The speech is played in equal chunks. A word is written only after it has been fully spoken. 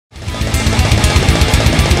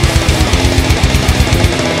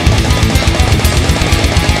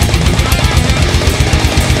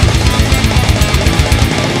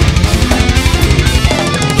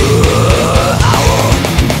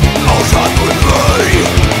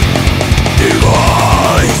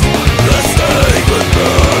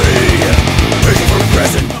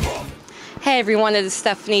everyone, it is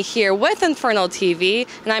Stephanie here with Infernal TV,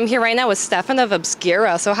 and I'm here right now with Steffen of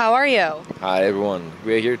Obscura. So how are you? Hi everyone,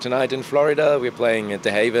 we're here tonight in Florida. We're playing at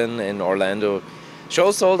the Haven in Orlando.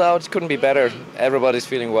 Show sold out, couldn't be better. Everybody's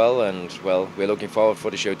feeling well, and well, we're looking forward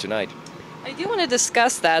for the show tonight. I do want to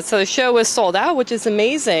discuss that. So the show is sold out, which is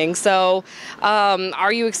amazing. So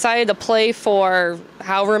are you excited to play for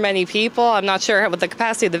however many people? I'm not sure what the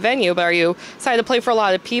capacity of the venue, but are you excited to play for a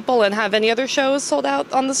lot of people and have any other shows sold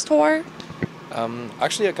out on this tour?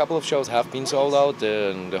 Actually, a couple of shows have been sold out.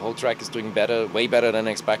 The whole track is doing better, way better than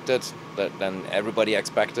expected, than everybody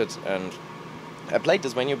expected. And I played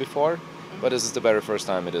this venue before, but this is the very first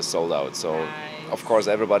time it is sold out. So, nice. Of course,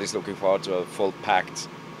 everybody's looking forward to a full packed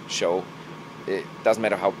show. It doesn't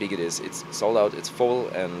matter how big it is, it's sold out, it's full,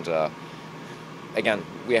 and again,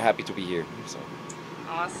 we're happy to be here. So.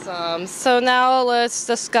 Awesome. So now let's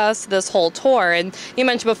discuss this whole tour. And you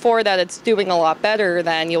mentioned before that it's doing a lot better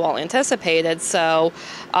than you all anticipated. So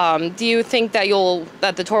do you think that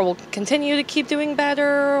the tour will continue to keep doing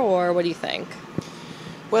better, or what do you think?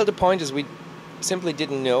 Well, the point is we simply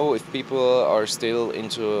didn't know if people are still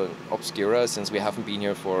into Obscura, since we haven't been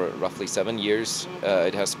here for roughly 7 years.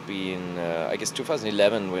 It has been, I guess,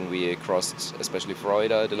 2011 when we crossed, especially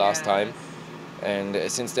Florida, the last time. And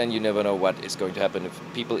since then, you never know what is going to happen. If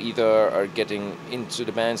people either are getting into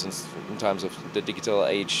the bands in terms of the digital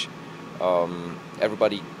age,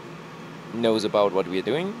 everybody knows about what we are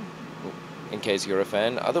doing, in case you're a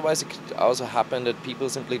fan. Otherwise, it could also happen that people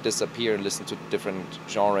simply disappear and listen to different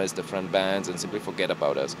genres, different bands, and simply forget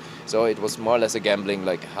about us. So it was more or less a gambling,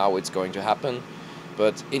 like how it's going to happen.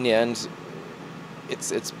 But in the end,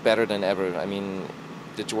 it's better than ever. I mean,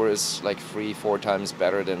 the tour is like 3-4 times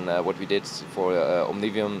better than what we did for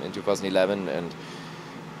Omnivium in 2011, and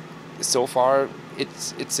so far it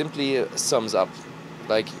simply sums up.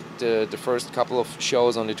 Like the first couple of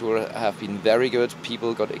shows on the tour have been very good.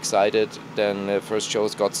 People got excited. Then the first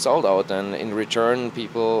shows got sold out. And in return,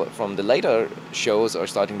 people from the later shows are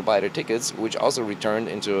starting to buy their tickets, which also returned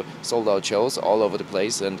into sold out shows all over the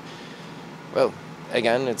place. And well,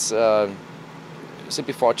 again, it's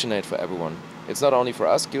simply fortunate for everyone. It's not only for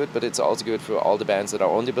us good, but it's also good for all the bands that are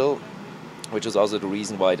on the bill, which is also the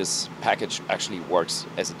reason why this package actually works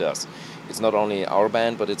as it does. It's not only our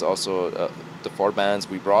band, but it's also the 4 bands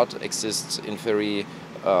we brought: Exist, Inferi,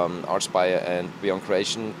 Archspire, and Beyond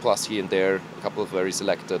Creation, plus here and there a couple of very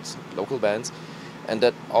selected local bands. And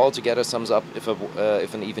that all together sums up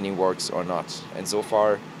if an evening works or not. And so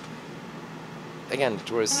far, again, the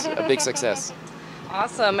tour is a big success.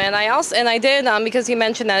 Awesome. And I did, because you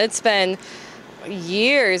mentioned that it's been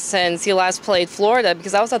years since you last played Florida,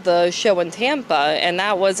 because I was at the show in Tampa, and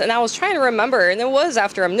I was trying to remember, and it was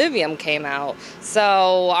after Omnivium came out.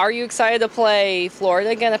 So are you excited to play Florida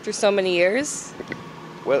again after so many years?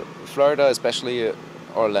 Well, Florida, especially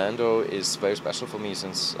Orlando, is very special for me,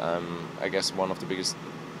 since I guess one of the biggest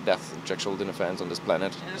Death Jack Schuldiner fans on this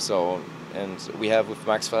planet. Yeah. So, and we have with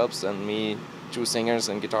Max Phelps and me 2 singers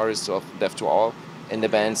and guitarists of Death to All in the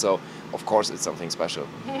band, so of course it's something special.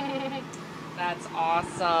 That's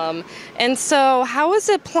awesome. And so how is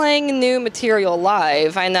it playing new material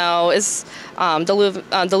live? I know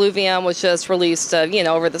Diluvium was just released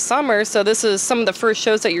over the summer, so this is some of the first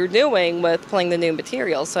shows that you're doing with playing the new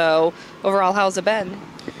material. So overall, how's it been?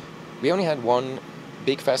 We only had one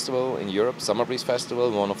big festival in Europe, Summer Breeze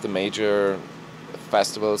Festival, one of the major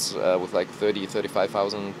festivals with like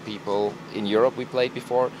 35,000 people in Europe we played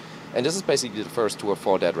before. And this is basically the first tour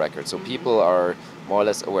for that record. So people are more or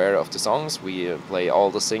less aware of the songs. We play all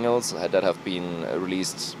the singles that have been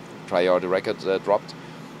released prior the record dropped.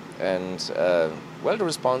 And well, the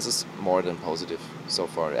response is more than positive so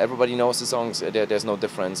far. Everybody knows the songs. There's no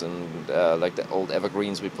difference in like the old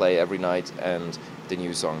evergreens we play every night and the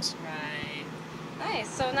new songs. Nice.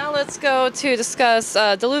 So now let's go to discuss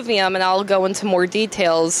Diluvium, and I'll go into more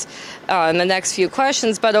details in the next few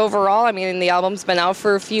questions. But overall, I mean, the album's been out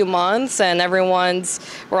for a few months, and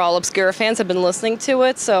we're all Obscura fans, have been listening to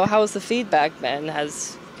it. So how has the feedback been?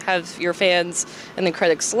 Have your fans and the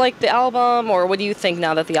critics liked the album, or what do you think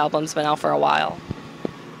now that the album's been out for a while?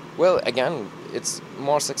 Well, again, it's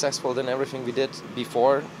more successful than everything we did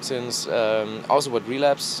before, since also what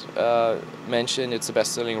Relapse mentioned, it's the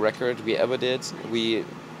best-selling record we ever did. We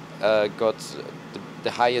got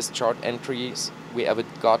the highest chart entries we ever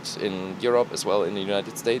got in Europe as well in the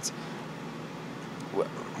United States.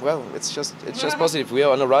 Well, it's just positive. We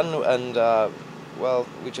are on a run, and well,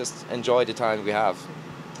 we just enjoy the time we have.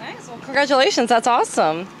 Nice. Well, congratulations. That's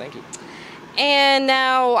awesome. Thank you. And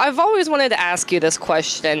now, I've always wanted to ask you this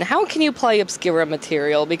question. How can you play Obscura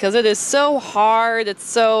material? Because it is so hard, it's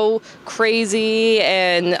so crazy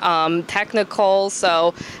and technical.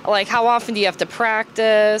 So, like, how often do you have to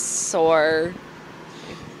practice, or...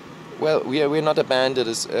 Well, we're not a band that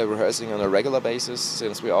is rehearsing on a regular basis,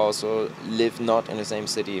 since we also live not in the same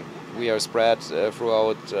city. We are spread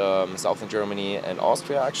throughout southern Germany and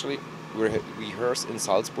Austria, actually. We rehearse in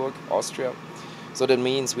Salzburg, Austria. So that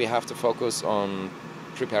means we have to focus on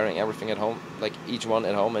preparing everything at home, like each one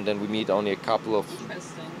at home, and then we meet only a couple of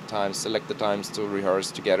times, select the times to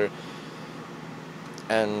rehearse together.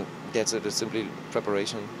 And that's it, it's simply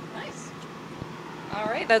preparation. Nice. All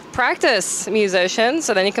right, that's practice, musician,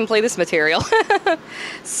 so then you can play this material.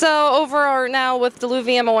 So over now with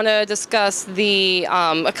Diluvium, I want to discuss the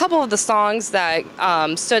a couple of the songs that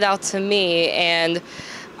stood out to me, and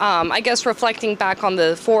I guess reflecting back on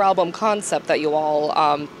the 4-album concept that you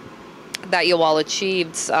all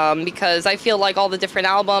achieved, because I feel like all the different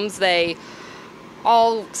albums, they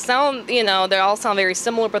all sound, they all sound very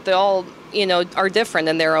similar, but they all, are different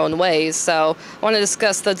in their own ways. So I want to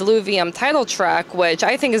discuss the Diluvium title track, which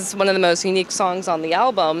I think is one of the most unique songs on the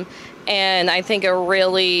album, and I think it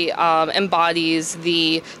really embodies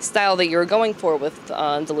the style that you're going for with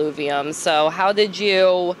Diluvium. So how did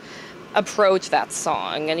you approach that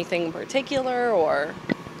song? Anything in particular, or?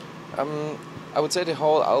 I would say the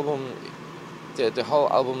whole album, the whole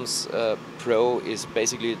album's pro is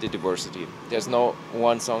basically the diversity. There's no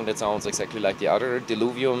one song that sounds exactly like the other.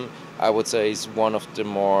 Diluvium, I would say, is one of the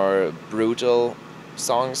more brutal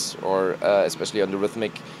songs, or especially on the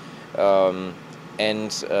rhythmic,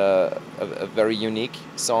 and a very unique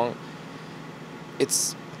song.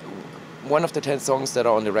 It's one of the 10 songs that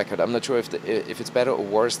are on the record. I'm not sure if it's better or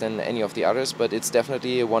worse than any of the others, but it's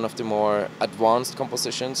definitely one of the more advanced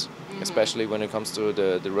compositions, especially when it comes to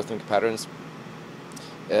the rhythmic patterns.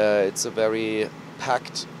 It's a very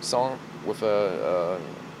packed song with a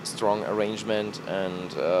strong arrangement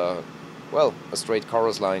and, well, a straight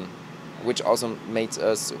chorus line, which also makes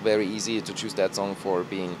us very easy to choose that song for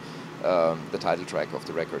being the title track of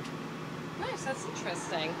the record. Nice, that's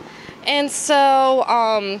interesting. And so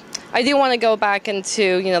I do want to go back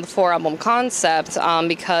into, the 4-album concept,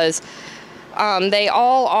 because they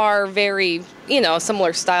all are very,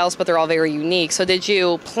 similar styles, but they're all very unique. So did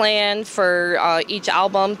you plan for each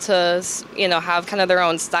album to, have kind of their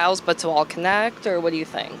own styles, but to all connect, or what do you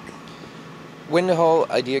think? When the whole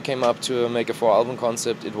idea came up to make a 4-album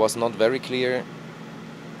concept, it was not very clear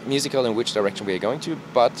musical in which direction we are going to,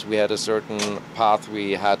 but we had a certain path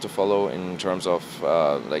we had to follow in terms of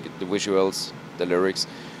like the visuals, the lyrics,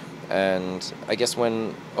 and I guess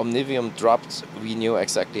when Omnivium dropped, we knew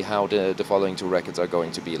exactly how the following 2 records are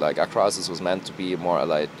going to be. Like Acrosis was meant to be more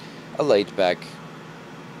a laid-back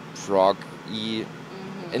prog-y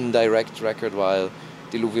indirect record, while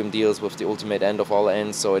Diluvium deals with the ultimate end of all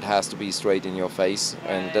ends, so it has to be straight in your face,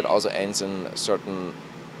 and that also ends in a certain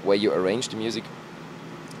way you arrange the music,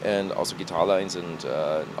 and also guitar lines and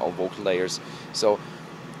all vocal layers. So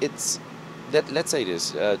it's let's say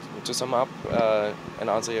this to sum up and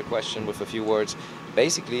answer your question with a few words.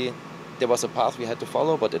 Basically, there was a path we had to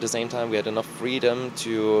follow, but at the same time we had enough freedom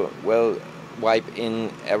to, well, wipe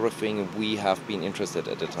in everything we have been interested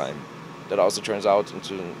at the time. That also turns out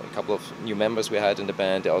into a couple of new members we had in the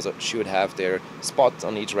band. They also should have their spot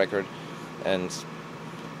on each record, and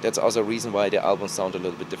that's also a reason why the albums sound a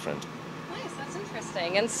little bit different.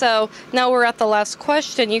 And so now we're at the last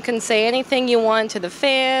question. You can say anything you want to the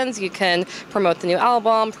fans. You can promote the new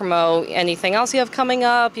album, promote anything else you have coming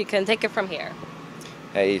up. You can take it from here.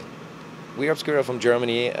 Hey, we're Obscura from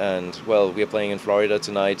Germany, and, well, we are playing in Florida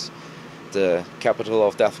tonight, the capital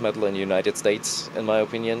of death metal in the United States, in my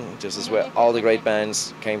opinion. This is where all the great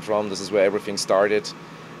bands came from. This is where everything started.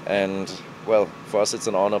 And, well, for us it's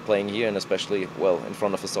an honor playing here, and especially, well, in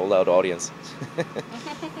front of a sold-out audience.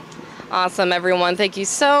 Awesome, everyone. Thank you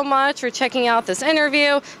so much for checking out this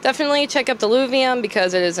interview. Definitely check out Diluvium,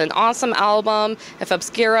 because it is an awesome album. If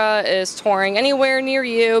Obscura is touring anywhere near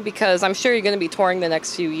you, because I'm sure you're going to be touring the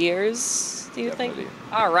next few years, do you think?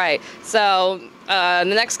 All right. So in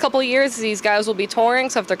the next couple of years, these guys will be touring.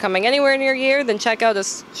 So if they're coming anywhere near you, then check out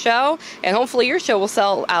this show, and hopefully your show will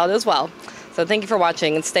sell out as well. So thank you for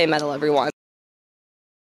watching, and stay metal, everyone.